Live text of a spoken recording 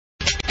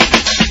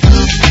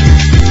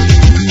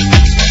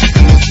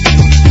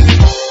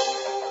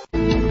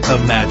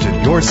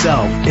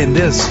yourself in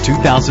this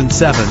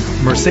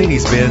 2007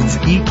 Mercedes-Benz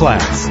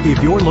E-Class.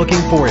 If you're looking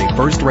for a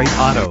first-rate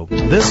auto,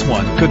 this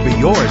one could be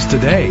yours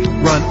today.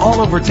 Run all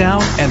over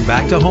town and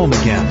back to home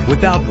again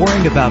without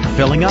worrying about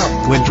filling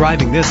up when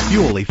driving this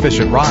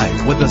fuel-efficient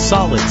ride with a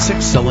solid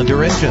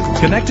 6-cylinder engine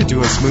connected to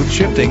a smooth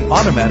shifting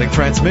automatic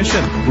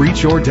transmission.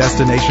 Reach your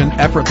destination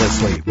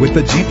effortlessly with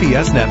the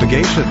GPS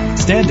navigation.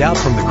 Stand out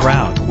from the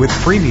crowd with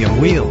premium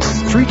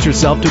wheels. Treat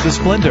yourself to the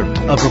splendor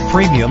of a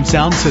premium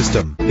sound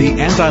system. The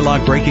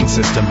anti-lock braking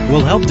system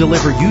will help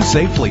deliver you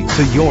safely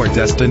to your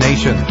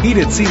destination.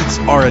 Heated seats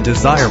are a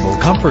desirable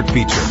comfort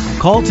feature.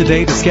 Call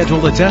today to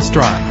schedule a test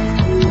drive.